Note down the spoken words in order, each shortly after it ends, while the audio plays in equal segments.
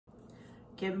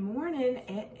Good morning.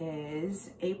 It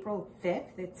is April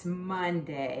 5th. It's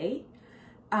Monday.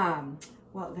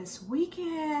 Well, this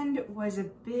weekend was a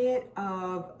bit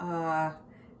of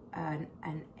an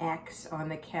X on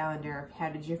the calendar of how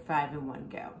did your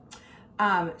 5-in-1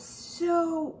 go.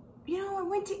 So, I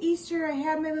went to Easter, I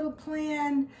had my little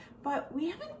plan, but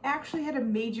we haven't actually had a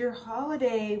major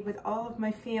holiday with all of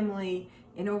my family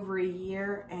in over a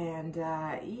year, and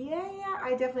yeah,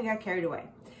 I definitely got carried away.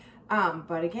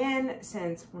 But again,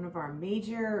 since one of our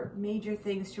major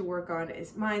things to work on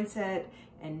is mindset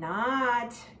and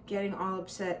not getting all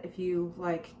upset if you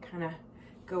kind of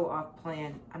go off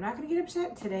plan. I'm not gonna get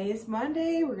upset. Today is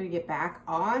Monday. We're gonna get back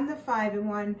on the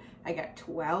 5-in-1. I got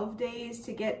 12 days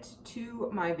to get to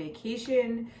my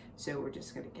vacation. So we're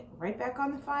just gonna get right back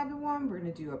on the 5-in-1. We're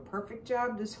gonna do a perfect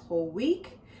job this whole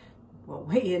week. We'll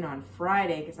weigh in on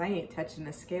Friday because I ain't touching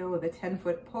a scale with a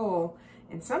 10-foot pole.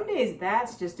 And some days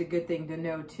that's just a good thing to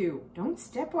know too. Don't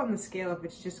step on the scale if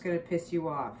it's just gonna piss you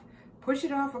off. Push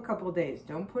it off a couple days.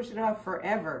 Don't push it off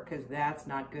forever because that's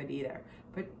not good either.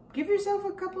 But give yourself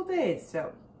a couple days.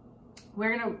 So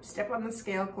we're gonna step on the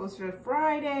scale closer to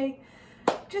Friday.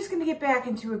 Just gonna get back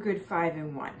into a good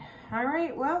 5-in-1. All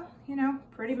right, well,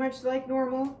 pretty much like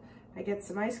normal. I get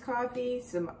some iced coffee,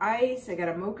 some ice. I got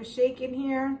a mocha shake in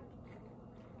here.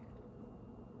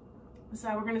 That's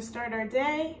how we're gonna start our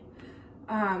day.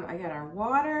 I got our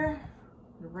water.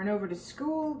 I'm gonna run over to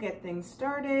school, get things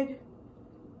started.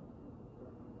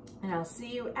 And I'll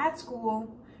see you at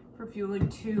school for fueling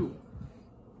 2.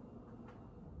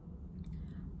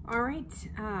 All right,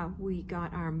 we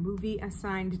got our movie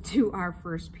assigned to our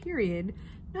first period.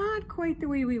 Not quite the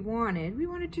way we wanted. We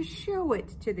wanted to show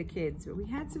it to the kids, but we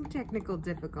had some technical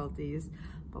difficulties.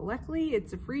 But luckily,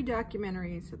 it's a free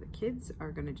documentary, so the kids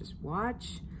are gonna just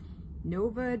watch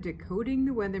Nova decoding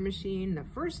the weather machine the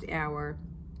first hour.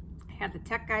 I had the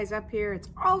tech guys up here. It's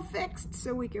all fixed,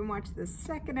 so we can watch the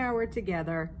second hour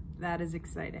together. That is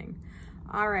exciting.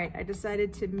 All right, I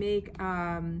decided to make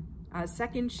a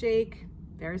second shake,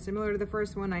 very similar to the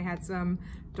first one. I had some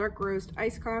dark roast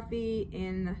iced coffee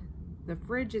in the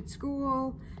fridge at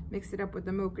school, mixed it up with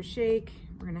the mocha shake.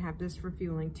 We're gonna have this for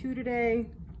fueling 2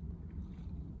 today.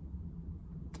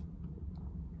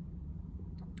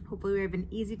 Hopefully we have an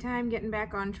easy time getting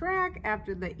back on track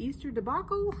after the Easter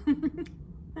debacle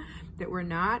that we're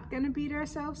not gonna beat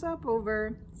ourselves up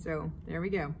over. So there we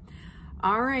go.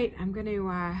 All right, I'm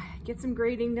gonna get some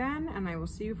grading done and I will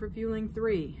see you for fueling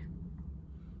 3.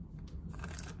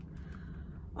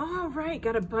 All right,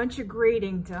 got a bunch of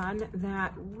grading done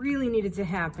that really needed to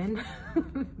happen.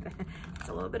 It's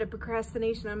a little bit of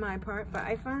procrastination on my part, but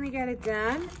I finally got it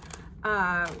done.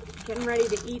 Getting ready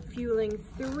to eat fueling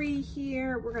 3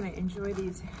 here. We're gonna enjoy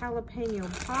these jalapeno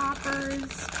poppers.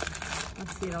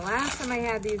 Let's see, the last time I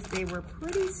had these, they were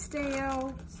pretty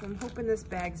stale, so I'm hoping this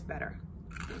bag's better.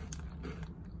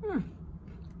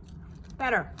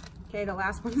 Better. Okay, the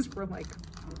last ones were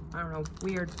I don't know,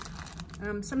 weird.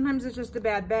 Sometimes it's just a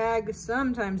bad bag,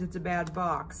 sometimes it's a bad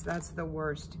box. That's the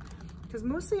worst. Because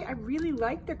mostly I really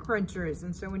like the crunchers,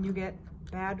 and so when you get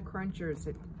bad crunchers,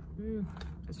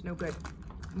 it's no good.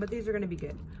 But these are gonna be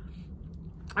good.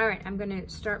 All right, I'm gonna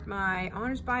start my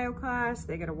honors bio class.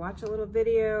 They gotta watch a little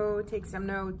video, take some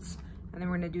notes, and then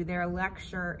we're gonna do their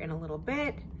lecture in a little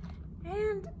bit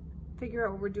and figure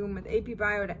out what we're doing with AP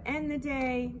Bio to end the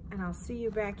day, and I'll see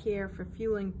you back here for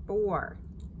fueling 4.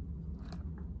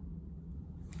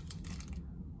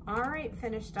 All right,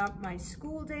 finished up my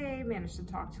school day, managed to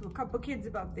talk to a couple kids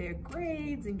about their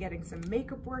grades and getting some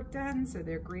makeup work done so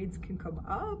their grades can come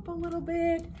up a little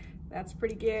bit. That's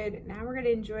pretty good. Now we're gonna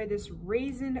enjoy this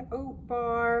raisin oat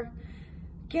bar.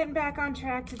 Getting back on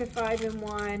track to the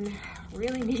 5-in-1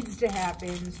 really needs to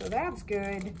happen, so that's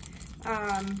good.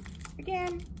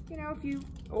 Again, if you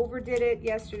overdid it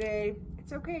yesterday,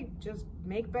 it's okay. Just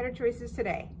make better choices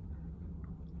today.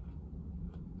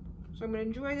 So I'm gonna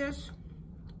enjoy this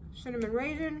cinnamon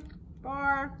raisin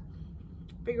bar,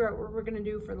 figure out what we're gonna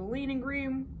do for the lean and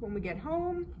green when we get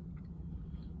home.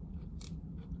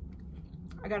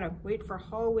 I gotta wait for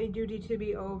hallway duty to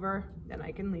be over, then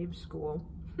I can leave school.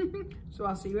 So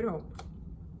I'll see you at home.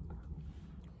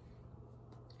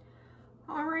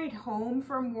 All right, home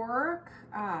from work.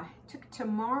 Took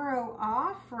tomorrow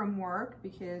off from work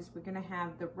because we're gonna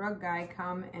have the rug guy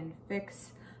come and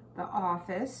fix the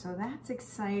office, so that's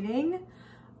exciting.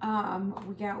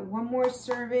 We got one more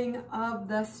serving of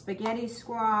the spaghetti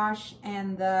squash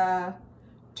and the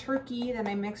turkey that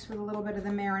I mixed with a little bit of the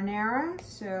marinara.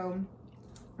 So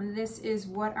this is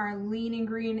what our lean and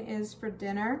green is for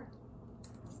dinner.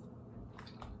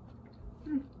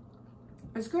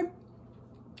 It's good.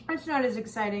 It's not as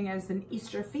exciting as an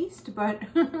Easter feast, but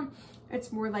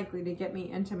it's more likely to get me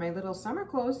into my little summer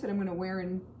clothes that I'm gonna wear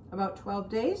in about 12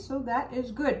 days, so that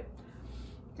is good.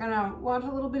 Gonna watch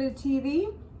a little bit of TV,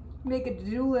 make a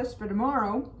to-do list for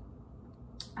tomorrow,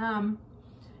 and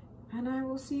I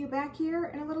will see you back here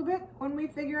in a little bit when we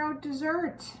figure out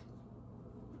dessert.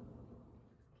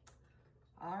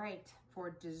 All right, for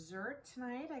dessert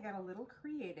tonight, I got a little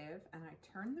creative and I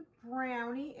turned the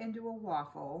brownie into a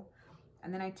waffle.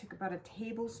 And then I took about a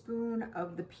tablespoon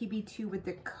of the PB2 with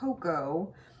the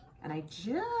cocoa and I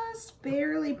just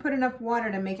barely put enough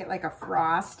water to make it like a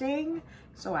frosting.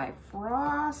 So I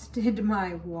frosted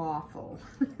my waffle.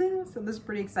 So this is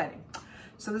pretty exciting.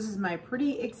 So this is my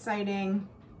pretty exciting,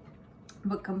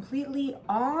 but completely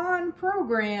on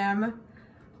program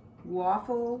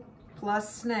waffle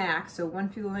plus snack. So one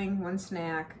fueling, one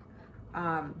snack.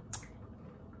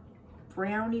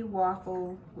 Brownie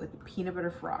waffle with peanut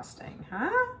butter frosting,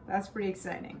 huh? That's pretty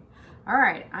exciting. All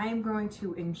right, I'm going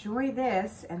to enjoy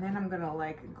this and then I'm gonna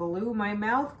like glue my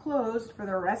mouth closed for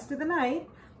the rest of the night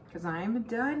because I'm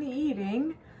done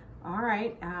eating. All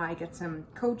right, I get some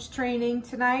coach training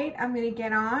tonight. I'm gonna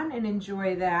get on and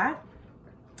enjoy that.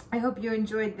 I hope you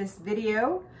enjoyed this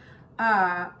video.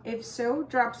 If so,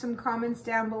 drop some comments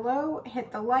down below,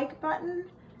 hit the like button,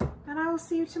 and I will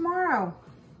see you tomorrow.